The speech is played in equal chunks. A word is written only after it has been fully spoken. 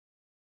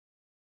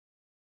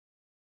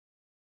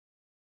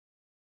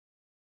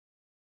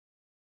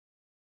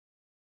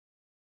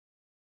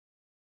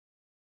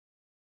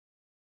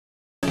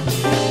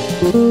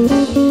With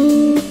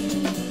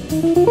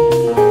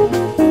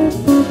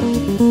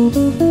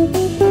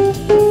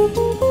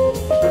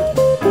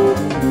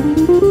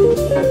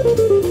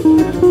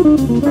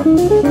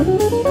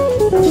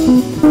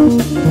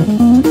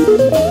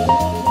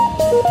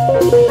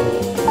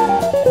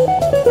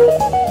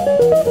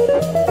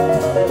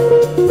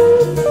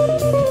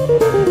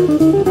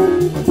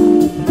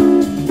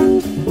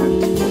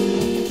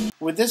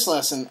this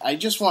lesson, I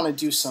just want to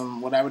do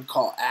some what I would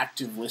call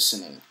active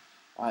listening.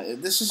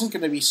 This isn't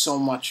going to be so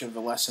much of a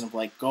lesson of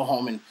like go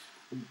home and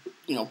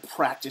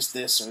practice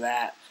this or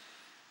that.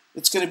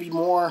 It's going to be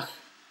more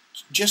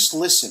just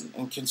listen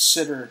and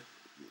consider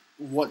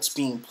what's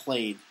being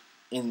played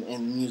in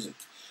music,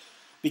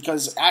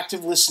 because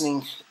active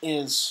listening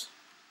is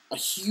a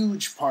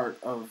huge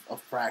part of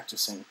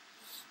practicing.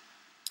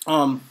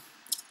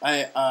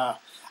 I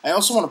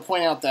also want to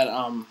point out that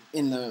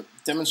in the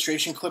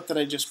demonstration clip that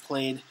I just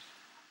played,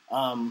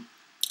 I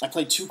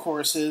played 2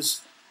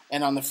 choruses,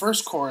 and on the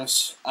first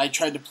chorus, I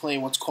tried to play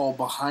what's called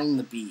behind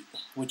the beat,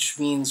 which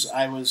means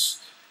I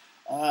was,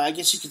 I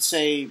guess you could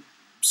say,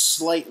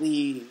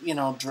 slightly,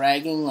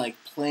 dragging,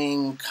 like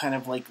playing kind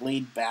of like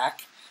laid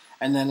back.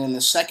 And then in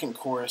the second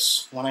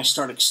chorus, when I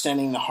start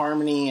extending the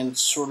harmony and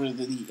sort of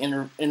the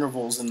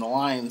intervals in the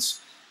lines,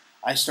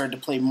 I started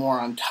to play more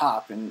on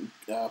top and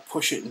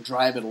push it and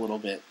drive it a little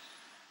bit.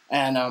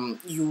 And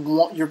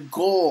your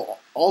goal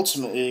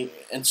ultimately,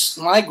 and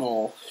my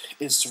goal,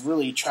 is to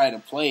really try to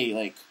play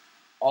like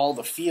all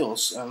the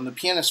feels. The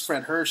pianist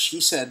Fred Hirsch,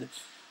 he said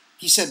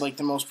like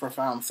the most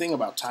profound thing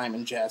about time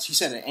in jazz. He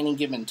said at any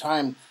given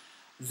time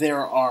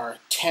there are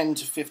 10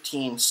 to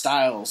 15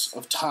 styles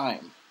of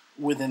time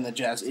within the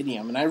jazz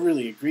idiom, and I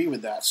really agree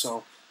with that.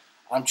 So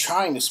I'm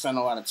trying to spend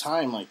a lot of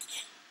time like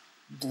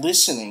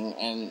listening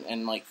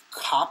and like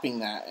copying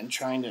that and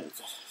trying to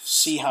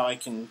see how I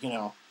can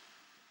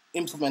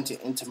implement it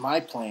into my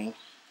playing,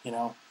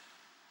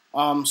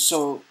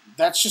 so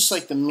that's just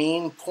like the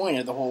main point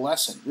of the whole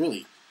lesson,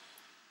 really.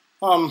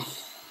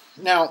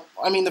 Now,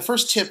 I mean, the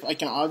first tip I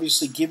can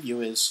obviously give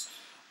you is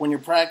when you're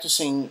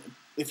practicing,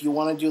 if you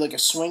want to do like a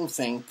swing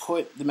thing,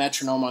 put the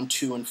metronome on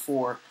 2 and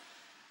 4,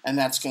 and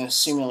that's going to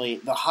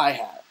simulate the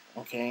hi-hat,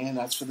 okay, and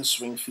that's for the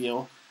swing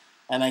feel.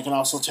 And I can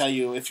also tell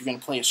you, if you're going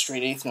to play a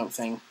straight 8th note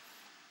thing,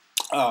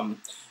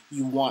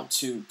 you want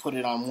to put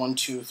it on 1,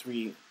 2,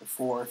 3,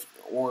 4,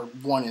 or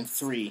 1 and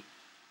 3,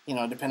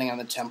 depending on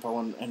the tempo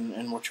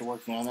and what you're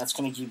working on. That's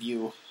going to give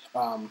you,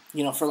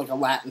 for like a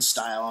Latin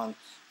style and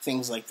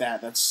things like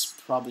that, that's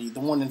probably, the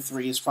 1 and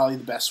 3 is probably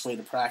the best way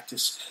to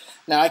practice.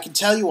 Now, I can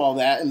tell you all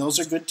that, and those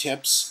are good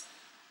tips,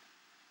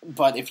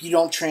 but if you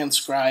don't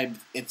transcribe,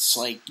 it's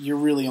like you're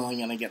really only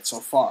going to get so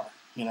far,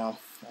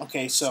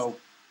 Okay, so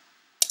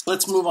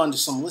let's move on to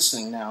some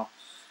listening now.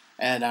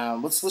 And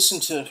let's listen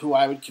to who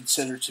I would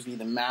consider to be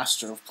the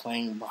master of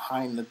playing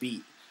behind the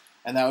beat.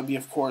 And that would be,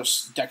 of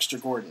course, Dexter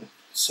Gordon.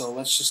 So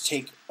let's just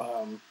take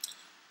a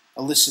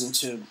listen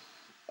to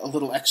a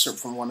little excerpt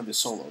from one of his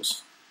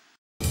solos.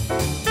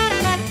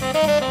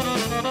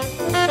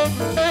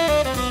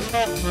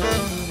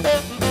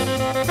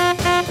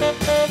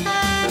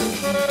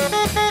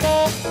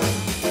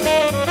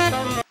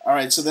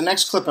 Alright, so the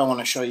next clip I want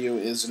to show you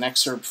is an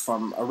excerpt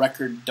from a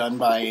record done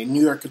by a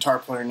New York guitar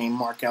player named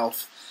Mark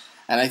Elf.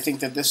 And I think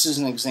that this is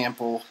an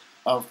example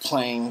of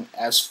playing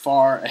as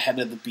far ahead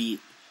of the beat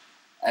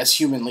as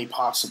humanly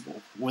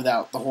possible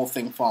without the whole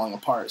thing falling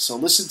apart. So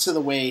listen to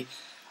the way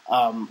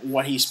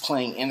what he's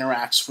playing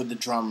interacts with the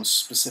drums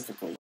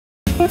specifically.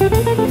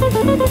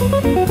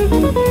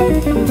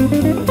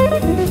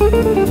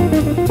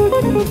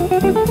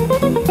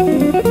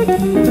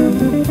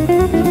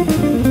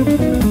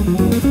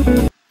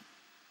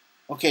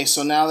 Okay,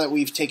 so now that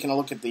we've taken a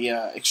look at the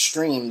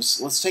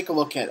extremes, let's take a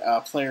look at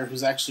a player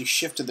who's actually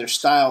shifted their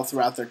style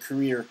throughout their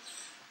career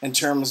in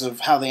terms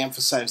of how they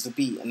emphasize the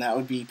beat, and that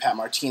would be Pat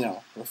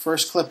Martino. The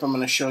first clip I'm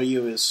going to show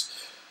you is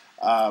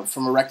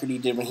from a record he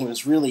did when he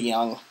was really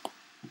young,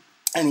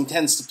 and he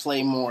tends to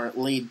play more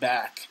laid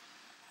back.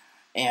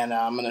 And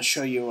I'm going to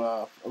show you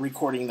a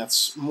recording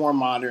that's more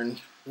modern,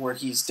 where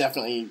he's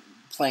definitely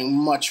playing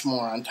much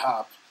more on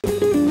top.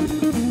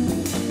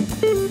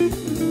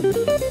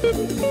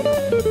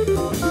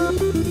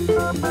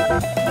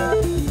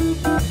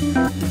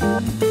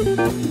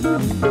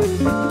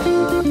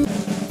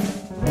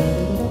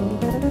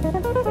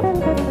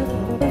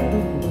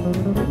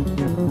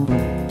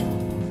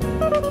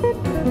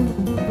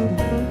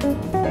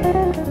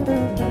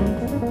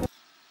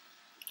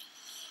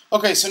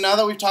 Okay, so now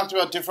that we've talked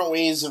about different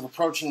ways of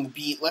approaching the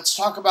beat, let's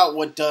talk about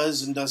what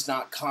does and does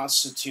not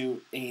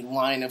constitute a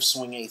line of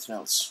swing 8th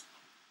notes.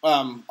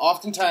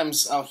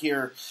 Oftentimes I'll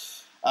hear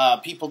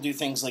people do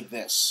things like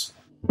this.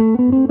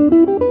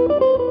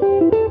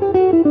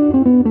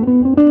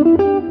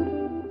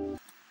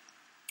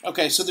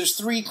 Okay, so there's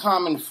 3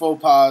 common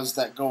faux pas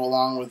that go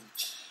along with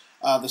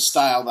the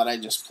style that I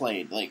just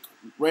played. Like,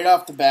 right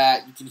off the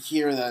bat, you can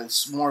hear that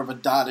it's more of a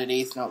dotted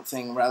 8th note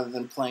thing rather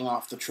than playing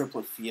off the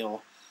triplet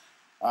feel.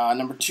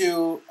 Number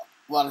 2,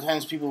 a lot of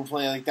times people who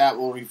play like that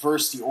will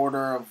reverse the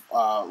order of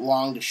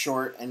long to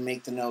short and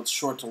make the notes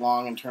short to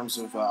long in terms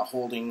of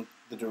holding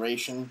the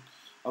duration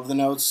of the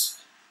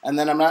notes. And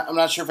then I'm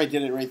not sure if I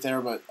did it right there,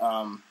 but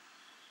a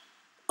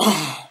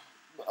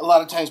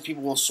lot of times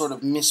people will sort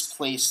of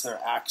misplace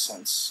their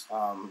accents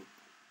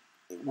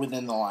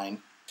within the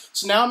line.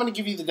 So now I'm going to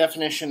give you the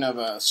definition of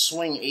a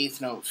swing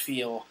eighth note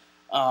feel.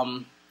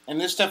 And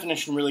this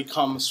definition really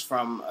comes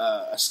from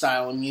a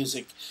style of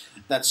music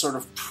that's sort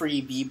of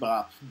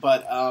pre-bebop,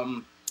 but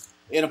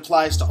it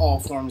applies to all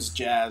forms of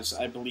jazz,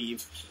 I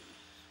believe.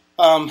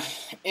 And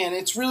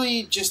it's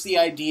really just the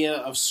idea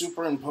of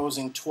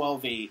superimposing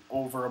 12/8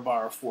 over a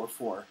bar of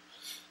 4/4.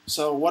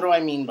 So what do I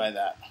mean by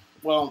that?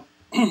 Well,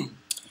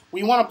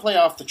 we want to play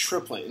off the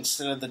triplet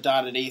instead of the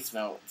dotted eighth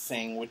note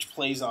thing, which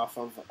plays off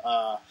of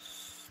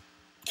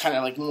kind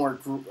of like more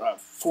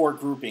four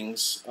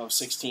groupings of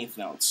 16th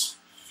notes.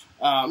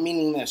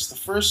 Meaning this, the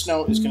first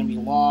note is going to be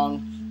long,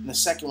 and the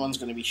second one's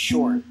going to be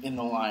short in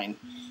the line.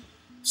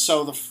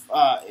 So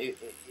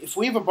if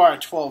we have a bar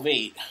at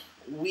 12/8,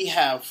 we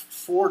have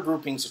four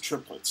groupings of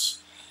triplets.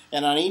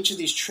 And on each of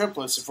these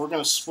triplets, if we're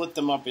going to split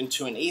them up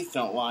into an eighth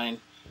note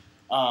line,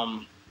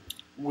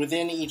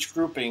 within each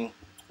grouping,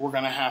 we're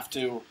going to have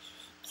to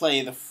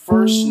play the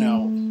first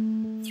note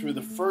through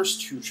the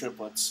first two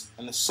triplets,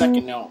 and the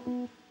second note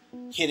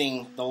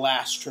hitting the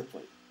last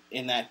triplet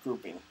in that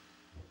grouping.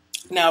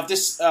 Now, if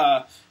this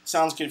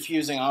sounds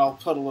confusing, I'll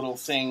put a little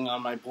thing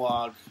on my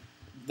blog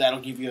that'll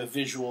give you a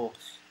visual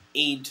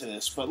aid to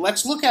this. But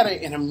let's look at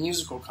it in a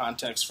musical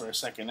context for a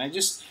second. I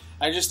just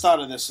thought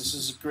of this. This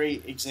is a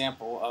great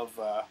example of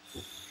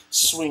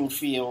swing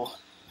feel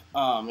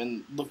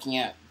and looking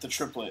at the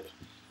triplet.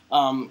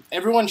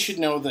 Everyone should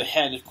know the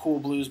head Cool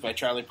Blues by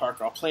Charlie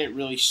Parker. I'll play it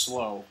really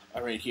slow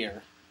right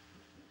here.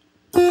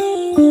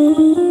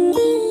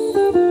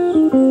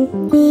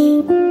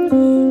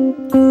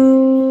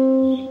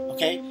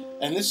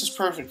 And this is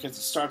perfect because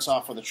it starts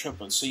off with a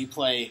triplet. So you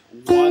play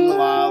one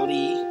la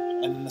li,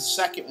 and then the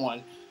second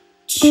one,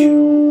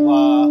 two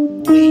la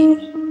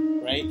li,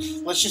 right?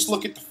 Let's just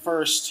look at the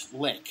first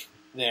lick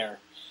there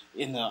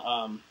in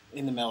the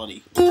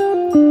melody.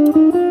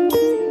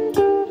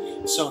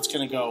 So it's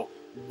going to go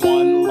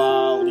one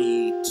la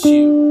li,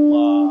 two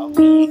la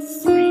li,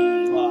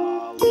 three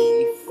la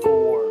li,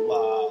 four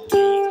la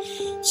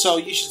li. So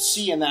you should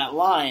see in that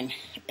line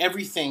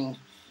everything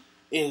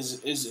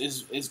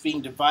is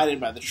being divided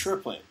by the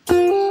triplet.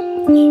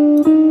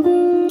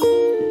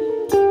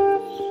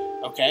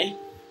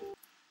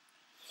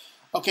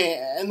 Okay,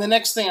 and the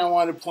next thing I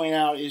wanted to point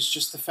out is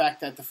just the fact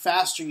that the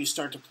faster you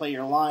start to play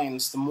your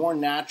lines, the more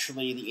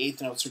naturally the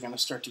eighth notes are going to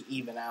start to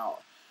even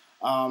out.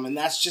 And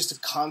that's just a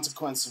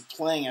consequence of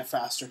playing at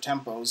faster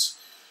tempos.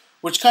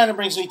 Which kind of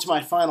brings me to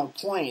my final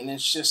point, and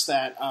it's just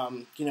that,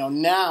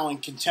 now in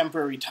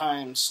contemporary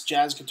times,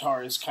 jazz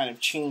guitar is kind of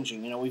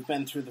changing. We've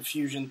been through the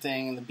fusion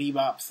thing, and the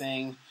bebop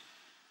thing,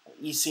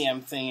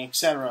 ECM thing,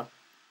 etc.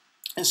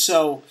 And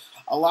so,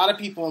 a lot of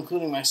people,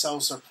 including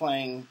myself, are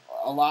playing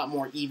a lot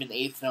more even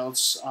eighth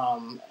notes.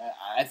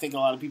 I think a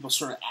lot of people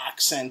sort of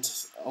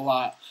accent a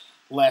lot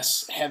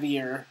less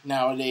heavier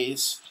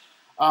nowadays.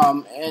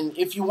 And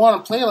if you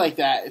want to play like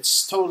that,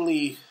 it's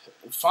totally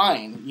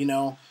fine,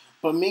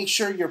 But make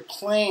sure you're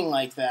playing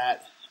like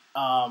that,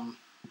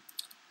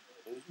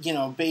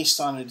 based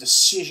on a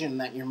decision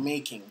that you're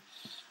making,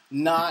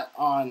 not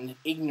on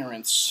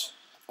ignorance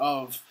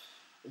of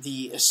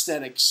the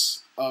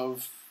aesthetics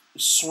of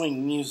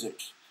swing music.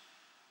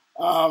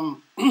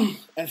 And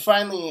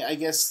finally, I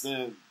guess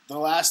the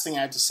last thing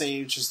I have to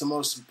say, which is the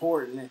most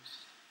important,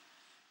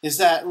 is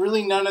that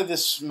really none of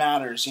this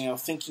matters,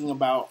 thinking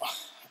about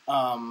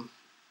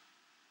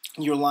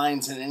your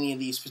lines in any of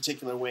these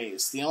particular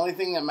ways. The only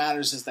thing that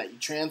matters is that you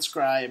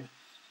transcribe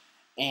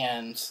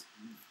and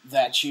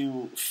that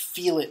you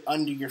feel it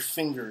under your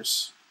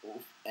fingers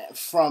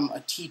from a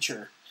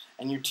teacher.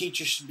 And your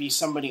teacher should be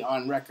somebody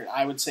on record.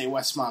 I would say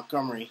Wes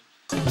Montgomery.